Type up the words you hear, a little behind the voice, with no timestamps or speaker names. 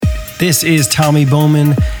This is Tommy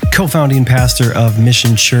Bowman, co-founding pastor of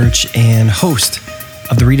Mission Church and host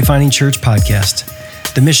of the Redefining Church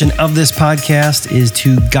podcast. The mission of this podcast is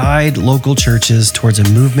to guide local churches towards a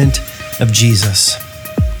movement of Jesus.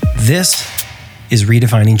 This is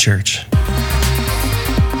Redefining Church.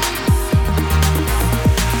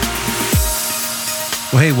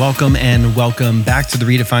 Well, hey, welcome back to the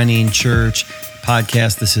Redefining Church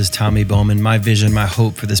podcast. This is Tommy Bowman. My vision, my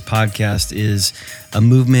hope for this podcast is a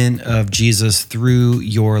movement of Jesus through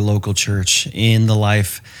your local church in the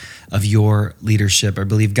life of your leadership. I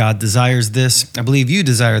believe God desires this. I believe you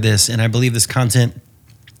desire this. And I believe this content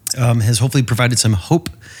has hopefully provided some hope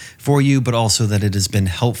for you, but also that it has been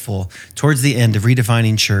helpful towards the end of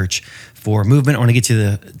Redefining Church for movement. I want to get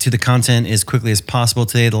to the content as quickly as possible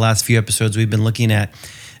today. The last few episodes we've been looking at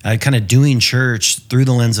kind of doing church through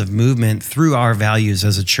the lens of movement, through our values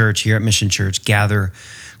as a church here at Mission Church: gather,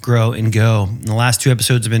 grow, and go. And the last two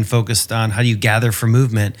episodes have been focused on how do you gather for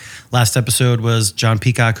movement. Last episode was John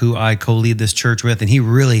Peacock, who I co-lead this church with, and he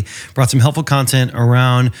really brought some helpful content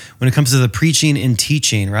around when it comes to the preaching and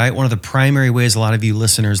teaching, right? One of the primary ways a lot of you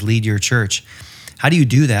listeners lead your church. How do you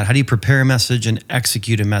do that? How do you prepare a message and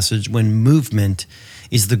execute a message when movement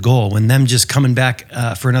is the goal? When them just coming back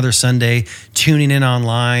for another Sunday, tuning in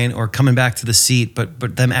online, or coming back to the seat,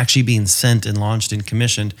 but them actually being sent and launched and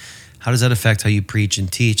commissioned. How does that affect how you preach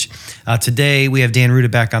and teach? Today, we have Dan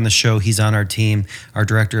Ruda back on the show. He's on our team, our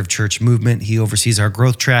director of church movement. He oversees our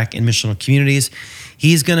growth track in missional communities.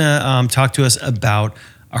 He's going to talk to us about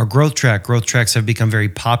our growth track. Growth tracks have become very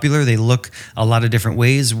popular. They look a lot of different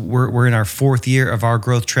ways. We're in our fourth year of our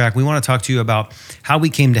growth track. We want to talk to you about how we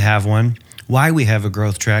came to have one, why we have a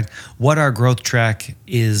growth track, what our growth track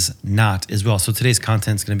is not as well. So today's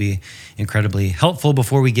content is going to be incredibly helpful.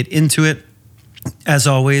 Before we get into it, as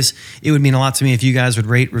always, it would mean a lot to me if you guys would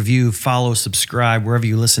rate, review, follow, subscribe, wherever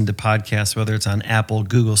you listen to podcasts, whether it's on Apple,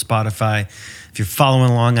 Google, Spotify. If you're following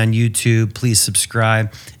along on YouTube, please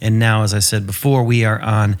subscribe. And now, as I said before, we are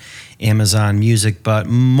on Amazon Music. But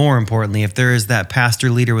more importantly, if there is that pastor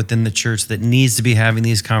leader within the church that needs to be having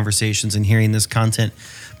these conversations and hearing this content,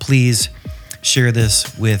 please share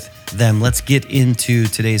this with them. Let's get into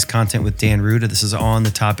today's content with Dan Ruda. This is on the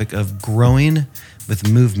topic of growing with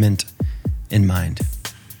movement in mind.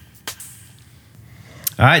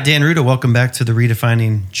 All right, Dan Ruda, welcome back to the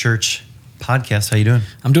Redefining Church podcast. How you doing?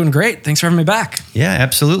 I'm doing great. Thanks for having me back. Yeah,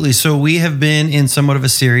 absolutely. So we have been in somewhat of a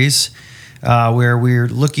series where we're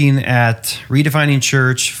looking at redefining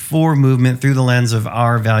church for movement through the lens of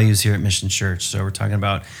our values here at Mission Church. So we're talking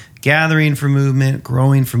about gathering for movement,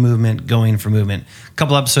 growing for movement, going for movement. A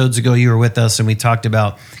couple episodes ago, you were with us and we talked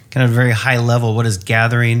about kind of a very high level, what does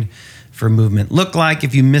gathering for movement look like?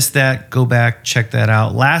 If you missed that, go back, check that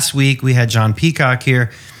out. Last week, we had John Peacock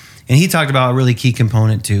here, and he talked about a really key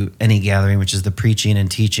component to any gathering, which is the preaching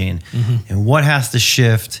and teaching. And what has to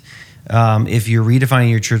shift if you're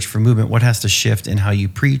redefining your church for movement, what has to shift in how you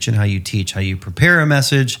preach and how you teach, how you prepare a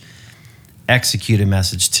message, execute a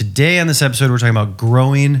message. Today on this episode, we're talking about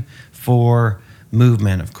growing for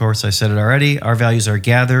movement. Of course, I said it already. Our values are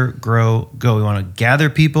gather, grow, go. We want to gather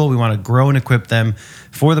people. We want to grow and equip them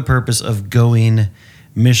for the purpose of going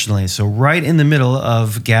missionally. So right in the middle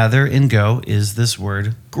of gather and go is this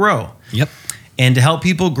word grow. Yep. And to help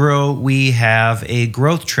people grow, we have a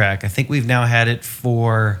growth track. I think we've now had it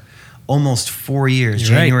for almost 4 years,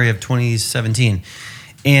 You're January of 2017.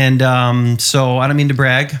 And so I don't mean to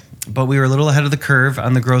brag, but we were a little ahead of the curve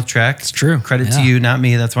on the growth track. It's true. Credit to you, not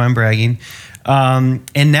me. That's why I'm bragging.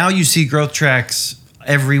 And now you see growth tracks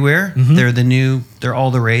everywhere. They're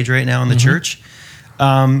all the rage right now in the church,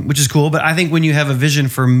 which is cool. But I think when you have a vision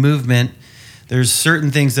for movement, there's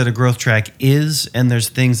certain things that a growth track is, and there's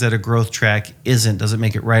things that a growth track isn't. Doesn't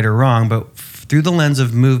make it right or wrong, but through the lens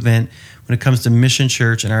of movement, when it comes to Mission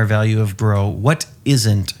Church and our value of grow, what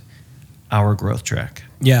isn't our growth track?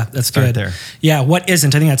 Yeah, that's good. There. Yeah, what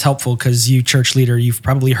isn't? I think that's helpful because you, church leader, you've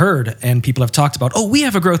probably heard and people have talked about, we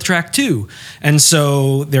have a growth track too. And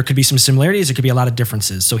so there could be some similarities. There could be a lot of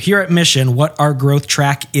differences. So here at Mission, what our growth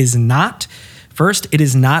track is not, first, it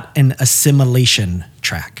is not an assimilation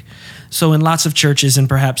track. So in lots of churches, and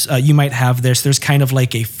perhaps you might have this, there's kind of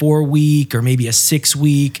like a 4-week or maybe a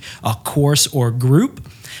 6-week course or group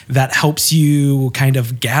that helps you kind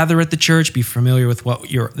of gather at the church, be familiar with what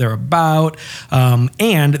they're about.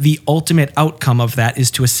 And the ultimate outcome of that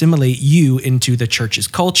is to assimilate you into the church's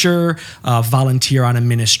culture, volunteer on a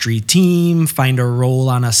ministry team, find a role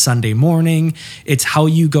on a Sunday morning. It's how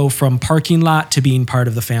you go from parking lot to being part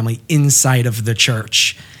of the family inside of the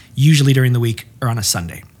church, usually during the week or on a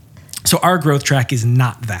Sunday. So our growth track is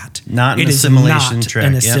not that. Not an assimilation track.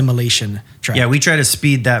 An assimilation track. Yeah, we try to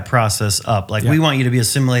speed that process up. Like we want you to be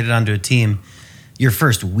assimilated onto a team your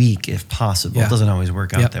first week if possible. It doesn't always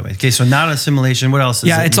work out that way. Okay, so not assimilation. What else is it?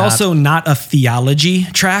 Yeah, it's also not a theology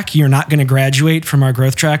track. You're not going to graduate from our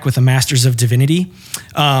growth track with a Master's of Divinity.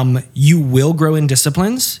 You will grow in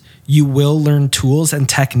disciplines. You will learn tools and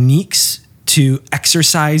techniques to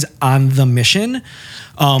exercise on the mission.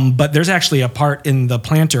 But there's actually a part in the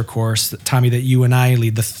planter course, Tommy, that you and I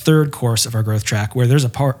lead, the third course of our growth track, where there's a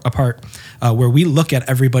part where we look at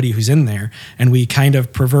everybody who's in there and we kind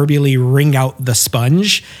of proverbially wring out the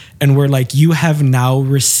sponge. And we're like, you have now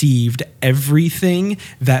received everything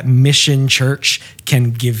that Mission Church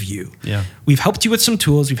can give you. Yeah. We've helped you with some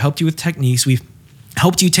tools. We've helped you with techniques. We've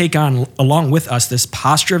helped you take on, along with us, this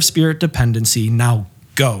posture of spirit dependency. Now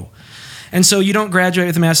go. And so you don't graduate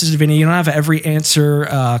with a Master's of Divinity. You don't have every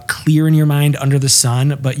answer clear in your mind under the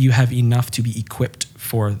sun, but you have enough to be equipped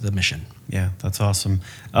for the mission. Yeah, that's awesome.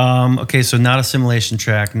 Okay, so not assimilation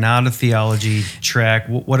track, not a theology track.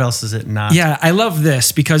 What else is it not? Yeah, I love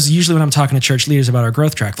this because usually when I'm talking to church leaders about our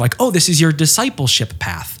growth track, like, oh, this is your discipleship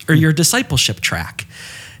path or your discipleship track.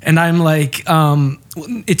 And I'm like,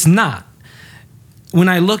 it's not. When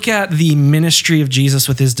I look at the ministry of Jesus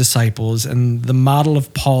with his disciples and the model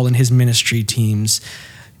of Paul and his ministry teams,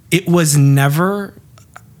 it was never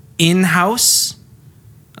in-house,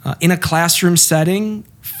 in a classroom setting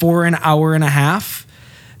for an hour and a half.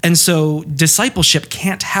 And so discipleship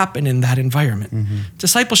can't happen in that environment. Mm-hmm.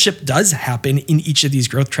 Discipleship does happen in each of these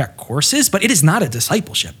growth track courses, but it is not a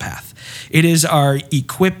discipleship path. It is our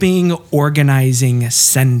equipping, organizing,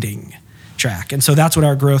 sending track. And so that's what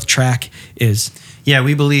our growth track is. Yeah,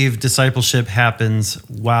 we believe discipleship happens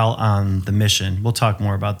while on the mission. We'll talk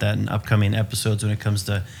more about that in upcoming episodes when it comes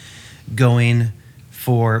to going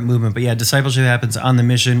for movement. But yeah, discipleship happens on the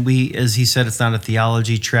mission. We, as he said, it's not a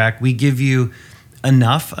theology track. We give you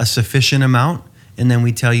enough, a sufficient amount, and then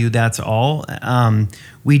we tell you that's all.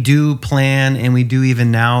 We do plan, and we do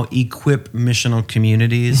even now equip missional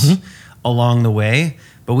communities along the way.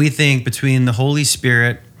 But we think between the Holy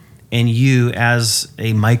Spirit and you as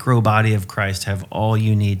a micro body of Christ have all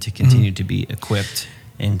you need to continue to be equipped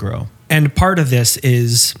and grow. And part of this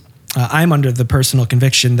is I'm under the personal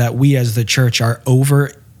conviction that we as the church are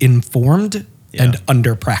over-informed and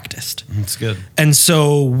under-practiced. That's good. And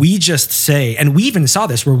so we just say, and we even saw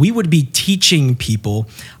this where we would be teaching people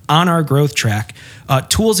on our growth track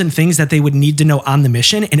tools and things that they would need to know on the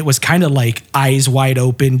mission. And it was kind of like eyes wide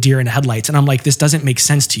open, deer in headlights. And I'm like, this doesn't make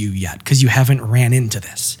sense to you yet because you haven't ran into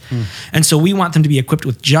this. And so we want them to be equipped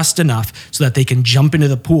with just enough so that they can jump into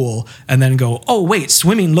the pool and then go, oh, wait,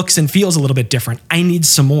 swimming looks and feels a little bit different. I need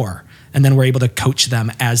some more. And then we're able to coach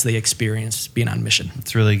them as they experience being on mission.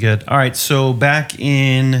 It's really good. All right, so back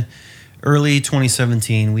in early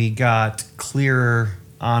 2017, we got clearer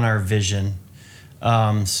on our vision.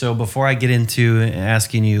 So before I get into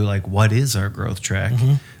asking you, like, what is our growth track?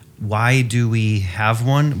 Why do we have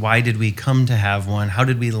one? Why did we come to have one? How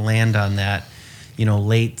did we land on that,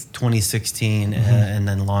 late 2016 and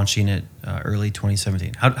then launching it early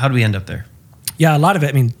 2017? How do we end up there? Yeah, a lot of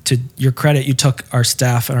it, to your credit, you took our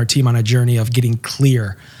staff and our team on a journey of getting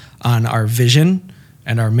clear on our vision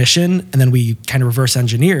and our mission, and then we kind of reverse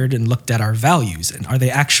engineered and looked at our values, and are they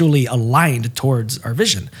actually aligned towards our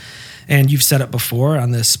vision? And you've said it before on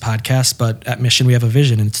this podcast, but at Mission we have a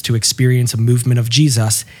vision, and it's to experience a movement of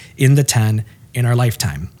Jesus in the 10 in our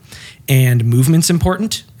lifetime. And movement's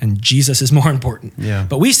important, and Jesus is more important. Yeah.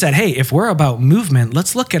 But we said, hey, if we're about movement,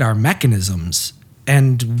 let's look at our mechanisms.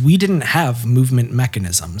 And we didn't have movement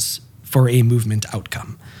mechanisms for a movement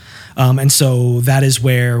outcome. And so that is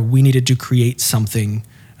where we needed to create something.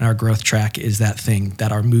 And our growth track is that thing,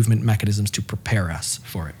 that our movement mechanisms to prepare us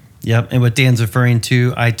for it. Yep. And what Dan's referring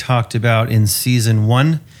to, I talked about in season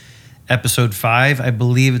 1, episode 5. I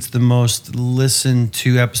believe it's the most listened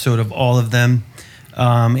to episode of all of them.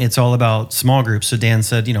 It's all about small groups. So Dan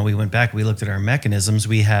said, we went back, we looked at our mechanisms.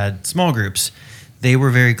 We had small groups. They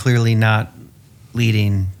were very clearly not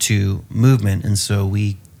leading to movement, and so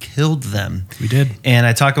we killed them. We did. And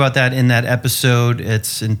I talk about that in that episode.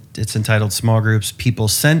 It's entitled Small Groups, People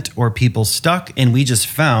Sent or People Stuck, and we just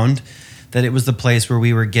found that it was the place where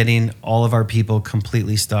we were getting all of our people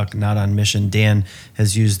completely stuck, not on mission. Dan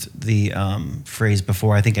has used the phrase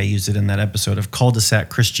before. I think I used it in that episode of cul-de-sac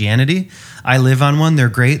Christianity. I live on one. They're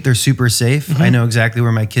great. They're super safe. I know exactly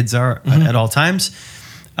where my kids are at all times.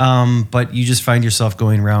 But you just find yourself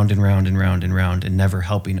going round and round and round and round and never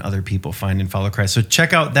helping other people find and follow Christ. So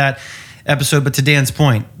check out that episode. But to Dan's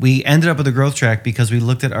point, we ended up with a growth track because we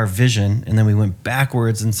looked at our vision and then we went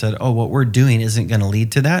backwards and said, oh, what we're doing isn't going to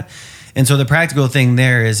lead to that. And so the practical thing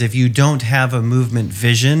there is if you don't have a movement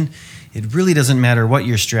vision, it really doesn't matter what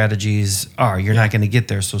your strategies are. You're not going to get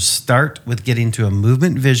there. So start with getting to a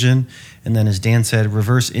movement vision. And then, as Dan said,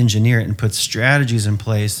 reverse engineer it and put strategies in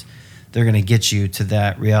place. They're going to get you to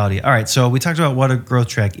that reality. All right. So we talked about what a growth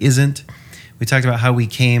track isn't. We talked about how we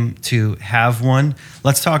came to have one.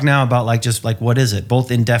 Let's talk now about what is it?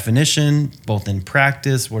 Both in definition, both in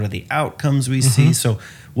practice. What are the outcomes we see? So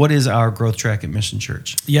what is our growth track at Mission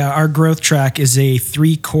Church? Yeah, our growth track is a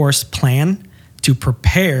 3-course plan to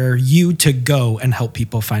prepare you to go and help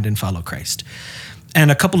people find and follow Christ. And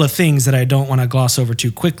a couple of things that I don't want to gloss over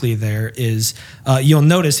too quickly there is you'll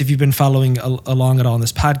notice if you've been following along at all in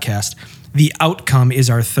this podcast, the outcome is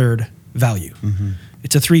our third value.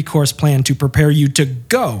 It's a 3-course plan to prepare you to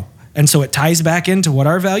go. And so it ties back into what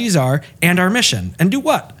our values are and our mission. And do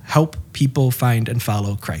what? Help people find and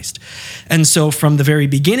follow Christ. And so from the very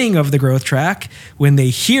beginning of the growth track, when they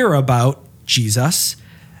hear about Jesus,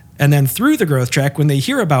 and then through the growth track, when they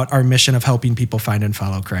hear about our mission of helping people find and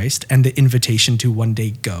follow Christ and the invitation to one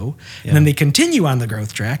day go, and then they continue on the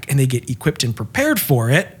growth track and they get equipped and prepared for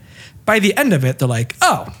it, by the end of it, they're like,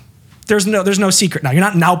 oh, there's no secret now. You're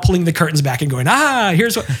not now pulling the curtains back and going,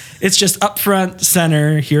 here's what, it's just up front,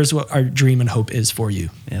 center, here's what our dream and hope is for you.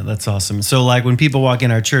 Yeah, that's awesome. So when people walk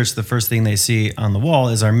in our church, the first thing they see on the wall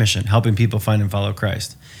is our mission, helping people find and follow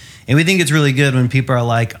Christ. And we think it's really good when people are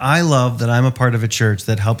like, I love that I'm a part of a church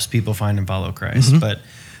that helps people find and follow Christ. But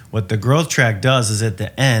what the growth track does is at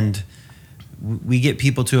the end, we get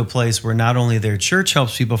people to a place where not only their church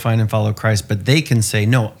helps people find and follow Christ, but they can say,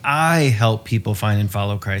 no, I help people find and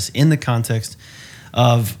follow Christ in the context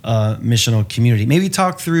of a missional community. Maybe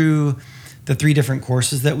talk through the 3 different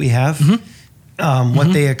courses that we have.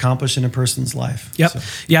 What they accomplish in a person's life. Yep.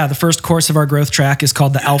 Yeah, the first course of our growth track is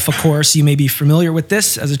called the Alpha Course. You may be familiar with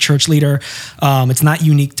this as a church leader. It's not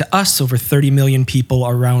unique to us. Over 30 million people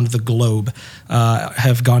around the globe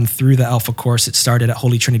have gone through the Alpha Course. It started at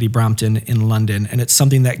Holy Trinity Brompton in London, and it's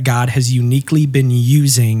something that God has uniquely been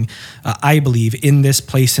using, I believe, in this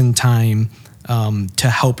place and time to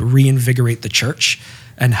help reinvigorate the church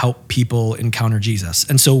and help people encounter Jesus.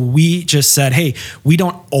 And so we just said, hey, we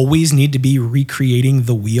don't always need to be recreating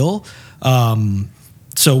the wheel.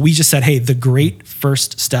 So we just said, hey, the great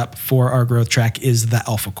first step for our growth track is the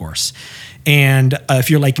Alpha Course. And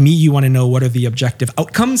if you're like me, you want to know what are the objective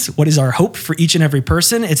outcomes? What is our hope for each and every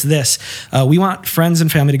person? It's this. We want friends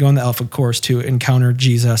and family to go in the Alpha Course to encounter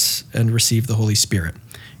Jesus and receive the Holy Spirit.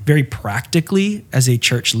 Very practically, as a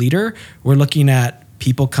church leader, we're looking at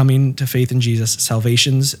people coming to faith in Jesus,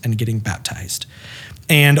 salvations, and getting baptized.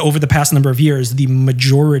 And over the past number of years, the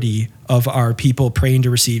majority of our people praying to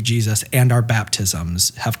receive Jesus and our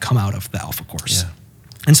baptisms have come out of the Alpha Course. Yeah.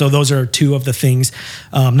 And so those are 2 of the things,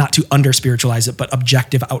 not to under-spiritualize it, but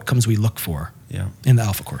objective outcomes we look for in the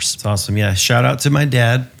Alpha Course. It's awesome. Yeah, shout out to my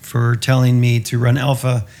dad for telling me to run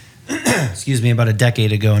Alpha, about a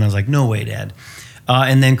decade ago. And I was like, no way, Dad.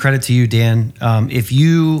 And then credit to you, Dan. If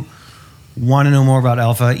you want to know more about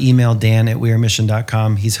Alpha, email Dan at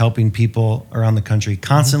wearemission.com. He's helping people around the country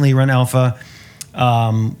constantly run Alpha.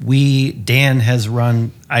 Dan has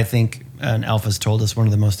run, I think, and Alpha's told us, one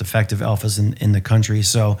of the most effective Alphas in the country.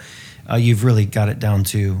 So you've really got it down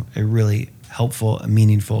to a really helpful,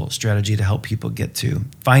 meaningful strategy to help people get to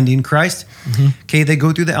finding Christ. Okay, they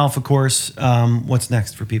go through the Alpha course. What's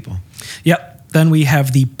next for people? Yep. Then we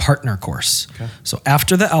have the Partner Course. Okay. So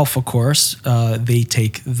after the Alpha Course, they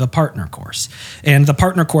take the Partner Course. And the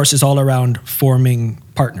Partner Course is all around forming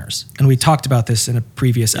partners. And we talked about this in a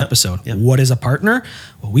previous episode. Yep. What is a partner?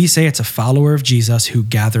 Well, we say it's a follower of Jesus who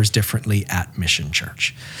gathers differently at Mission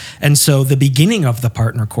Church. And so the beginning of the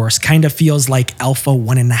Partner Course kind of feels like Alpha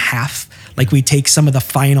 1.5. Like we take some of the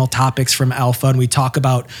final topics from Alpha and we talk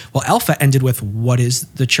about, well, Alpha ended with what is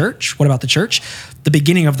the church? What about the church? The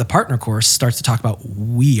beginning of the Partner Course starts to talk about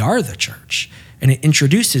we are the church. And it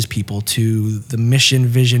introduces people to the mission,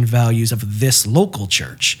 vision, values of this local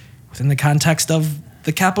church within the context of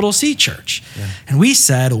the capital C church. Yeah. And we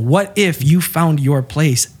said, what if you found your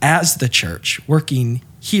place as the church working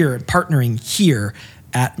here, partnering here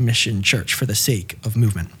at Mission Church for the sake of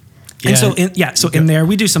movement? Yeah. And so in there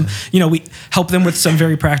we do some, we help them with some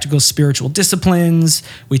very practical spiritual disciplines.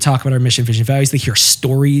 We talk about our mission, vision, values. They hear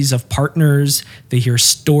stories of partners. They hear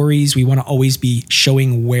stories. We want to always be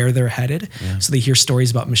showing where they're headed. Yeah. So they hear stories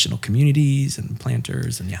about missional communities and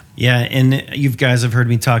planters and Yeah, and you guys have heard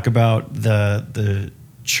me talk about the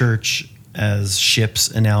church as ships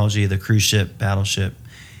analogy, the cruise ship, battleship,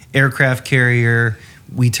 aircraft carrier.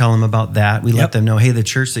 we tell them about that. We let them know, hey, the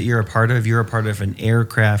church that you're a part of an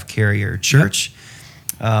aircraft carrier church.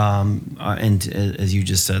 And as you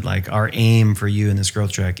just said, like our aim for you in this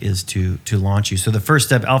growth track is to launch you. So the first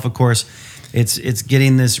step, Alpha course, it's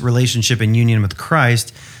getting this relationship and union with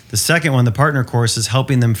Christ. The second one, the partner course, is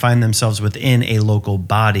helping them find themselves within a local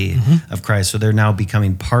body of Christ. So they're now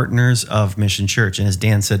becoming partners of Mission Church. And as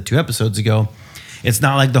Dan said 2 episodes ago, it's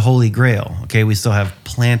not like the Holy Grail. Okay, we still have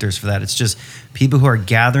planters for that. It's just people who are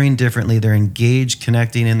gathering differently. They're engaged,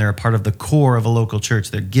 connecting, and they're a part of the core of a local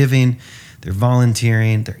church. They're giving, they're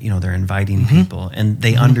volunteering, they're inviting people, and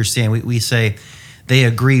they understand. We say they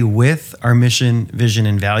agree with our mission, vision,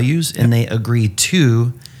 and values, and they agree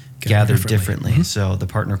to gather differently. So the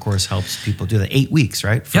partner course helps people do that. 8 weeks,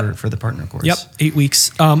 right? For the partner course. Yep, 8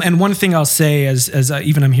 weeks. And one thing I'll say, as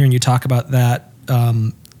even I'm hearing you talk about that,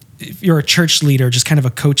 if you're a church leader, just kind of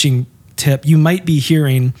a coaching tip, you might be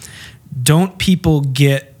hearing, don't people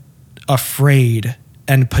get afraid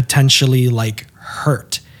and potentially like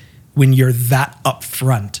hurt when you're that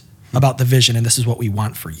upfront about the vision and this is what we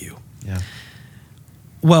want for you. Yeah.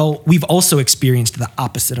 Well, we've also experienced the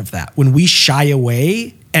opposite of that. When we shy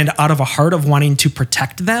away and out of a heart of wanting to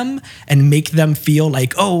protect them and make them feel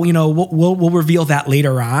like, oh, we'll reveal that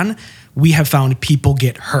later on, we have found people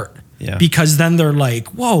get hurt. Yeah. Because then they're like,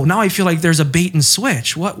 whoa, now I feel like there's a bait and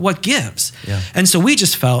switch. What gives? Yeah. And so we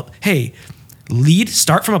just felt, hey,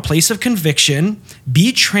 start from a place of conviction,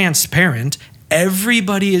 be transparent.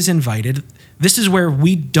 Everybody is invited. This is where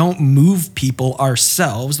we don't move people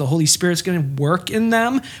ourselves. The Holy Spirit's going to work in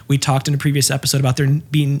them. We talked in a previous episode about there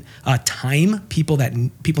being time, people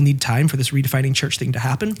need time for this redefining church thing to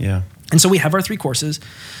happen. Yeah. And so we have our 3 courses.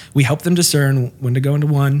 We help them discern when to go into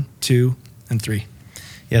 1, 2, and 3.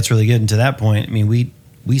 Yeah, it's really good. And to that point, I mean,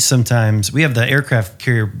 we sometimes, we have the aircraft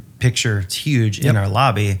carrier picture. It's huge in our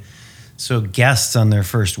lobby. So guests on their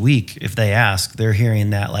first week, if they ask, they're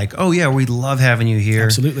hearing that like, oh yeah, we'd love having you here.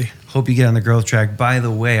 Absolutely. Hope you get on the growth track. By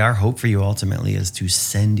the way, our hope for you ultimately is to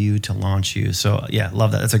send you, to launch you. So yeah,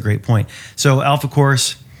 love that. That's a great point. So Alpha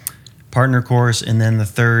course, partner course, and then the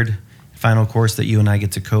third final course that you and I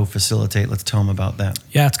get to co-facilitate. Let's tell them about that.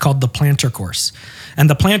 Yeah, it's called the Planter course. And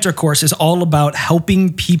the Planter course is all about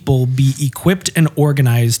helping people be equipped and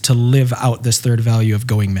organized to live out this third value of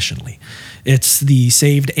going missionally. It's the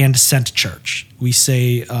saved and sent church. We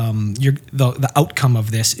say the outcome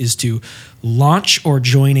of this is to launch or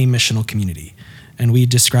join a missional community. And we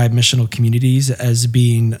describe missional communities as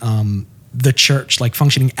being the church, like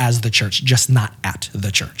functioning as the church, just not at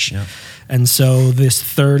the church. Yeah. And so this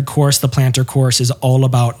third course, the Planter course, is all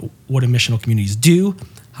about what do missional communities do,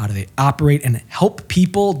 how do they operate, and help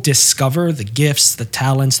people discover the gifts, the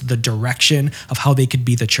talents, the direction of how they could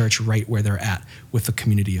be the church right where they're at with a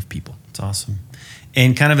community of people. It's awesome.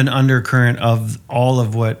 And kind of an undercurrent of all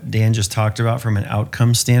of what Dan just talked about from an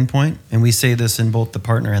outcome standpoint, and we say this in both the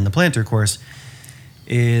partner and the Planter course,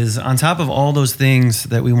 is on top of all those things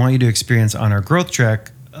that we want you to experience on our growth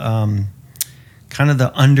track, kind of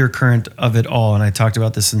the undercurrent of it all, and I talked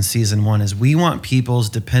about this in season 1, is we want people's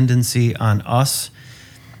dependency on us,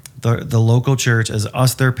 the local church, as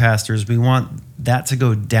us, their pastors. We want that to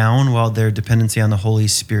go down while their dependency on the Holy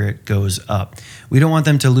Spirit goes up. We don't want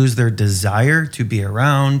them to lose their desire to be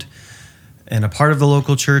around and a part of the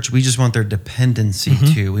local church. We just want their dependency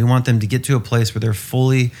too. We want them to get to a place where they're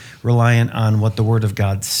fully reliant on what the Word of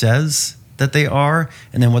God says that they are,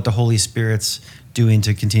 and then what the Holy Spirit's doing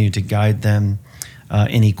to continue to guide them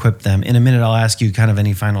and equip them. In a minute, I'll ask you kind of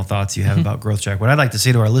any final thoughts you have about Growth Track. What I'd like to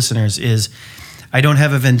say to our listeners is, I don't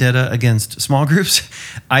have a vendetta against small groups.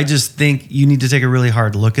 I just think you need to take a really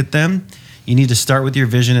hard look at them. You need to start with your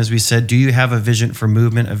vision, as we said. Do you have a vision for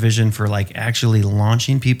movement, a vision for like actually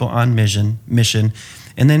launching people on mission?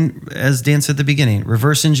 And then, as Dan said at the beginning,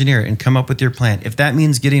 reverse engineer it and come up with your plan. If that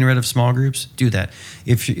means getting rid of small groups, do that.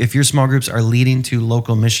 If your small groups are leading to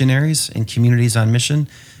local missionaries and communities on mission,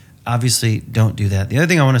 obviously don't do that. The other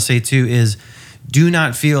thing I want to say too is, do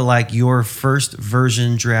not feel like your first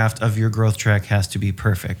version draft of your growth track has to be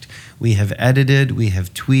perfect. We have edited, we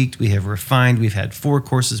have tweaked, we have refined. We've had 4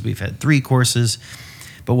 courses, we've had 3 courses.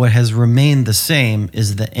 But what has remained the same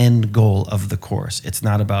is the end goal of the course. It's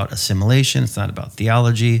not about assimilation. It's not about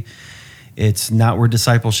theology. It's not where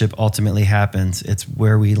discipleship ultimately happens. It's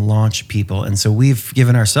where we launch people. And so we've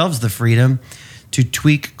given ourselves the freedom to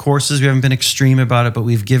tweak courses. We haven't been extreme about it, but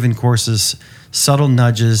we've given courses subtle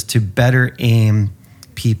nudges to better aim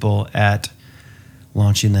people at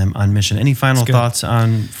launching them on mission. Any final thoughts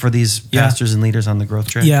for these pastors and leaders on the growth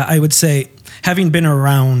track? Yeah, I would say, having been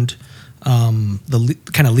around the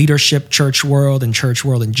kind of leadership church world and church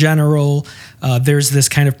world in general, there's this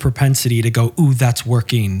kind of propensity to go, ooh, that's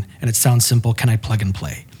working, and it sounds simple. Can I plug and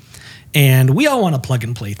play? And we all want a plug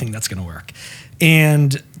and play thing that's going to work.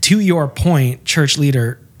 And to your point, church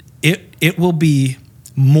leader, it will be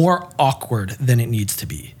more awkward than it needs to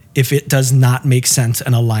be if it does not make sense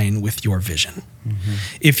and align with your vision. Mm-hmm.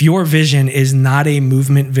 If your vision is not a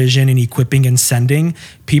movement vision and equipping and sending,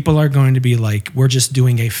 people are going to be like, we're just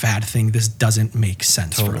doing a fad thing. This doesn't make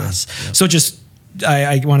sense for us. Yep. So just,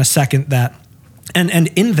 I want to second that. And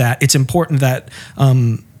in that, it's important that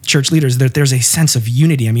church leaders, that there's a sense of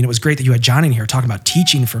unity. I mean, it was great that you had John in here talking about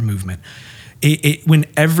teaching for movement. When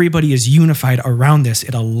everybody is unified around this,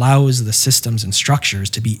 it allows the systems and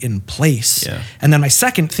structures to be in place. Yeah. And then my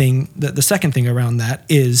second thing, the second thing around that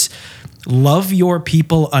is love your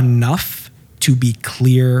people enough to be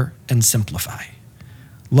clear and simplify.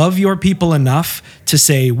 Love your people enough to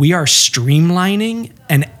say we are streamlining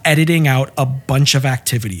and editing out a bunch of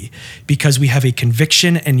activity because we have a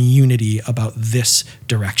conviction and unity about this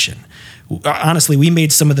direction. Honestly, we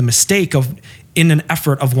made some of the mistake of, in an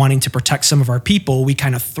effort of wanting to protect some of our people, we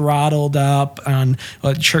kind of throttled up on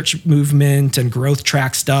church movement and growth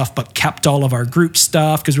track stuff, but kept all of our group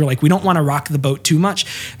stuff because we're like, we don't want to rock the boat too much.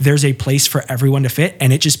 There's a place for everyone to fit.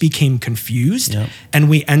 And it just became confused. Yep. And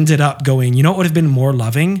we ended up going, you know what would have been more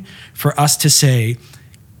loving for us to say,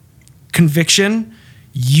 conviction,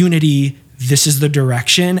 unity, this is the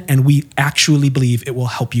direction. And we actually believe it will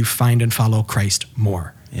help you find and follow Christ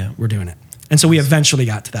more. Yeah, we're doing it. And so we eventually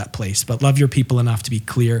got to that place, but love your people enough to be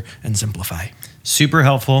clear and simplify. Super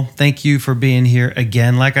helpful. Thank you for being here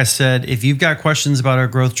again. Like I said, if you've got questions about our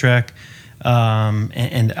growth track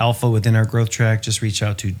and Alpha within our growth track, just reach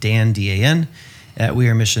out to Dan, D-A-N, at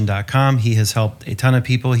wearemission.com. He has helped a ton of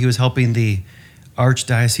people. He was helping the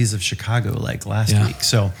Archdiocese of Chicago like last week.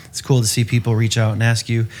 So it's cool to see people reach out and ask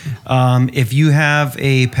you. If you have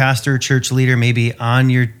a pastor, church leader, maybe on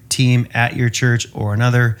your team at your church or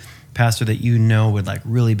another pastor that you know would like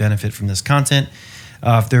really benefit from this content,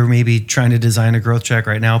 if they're maybe trying to design a growth track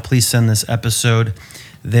right now, please send this episode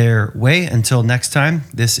their way. Until next time,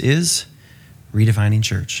 this is Redefining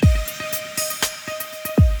Church.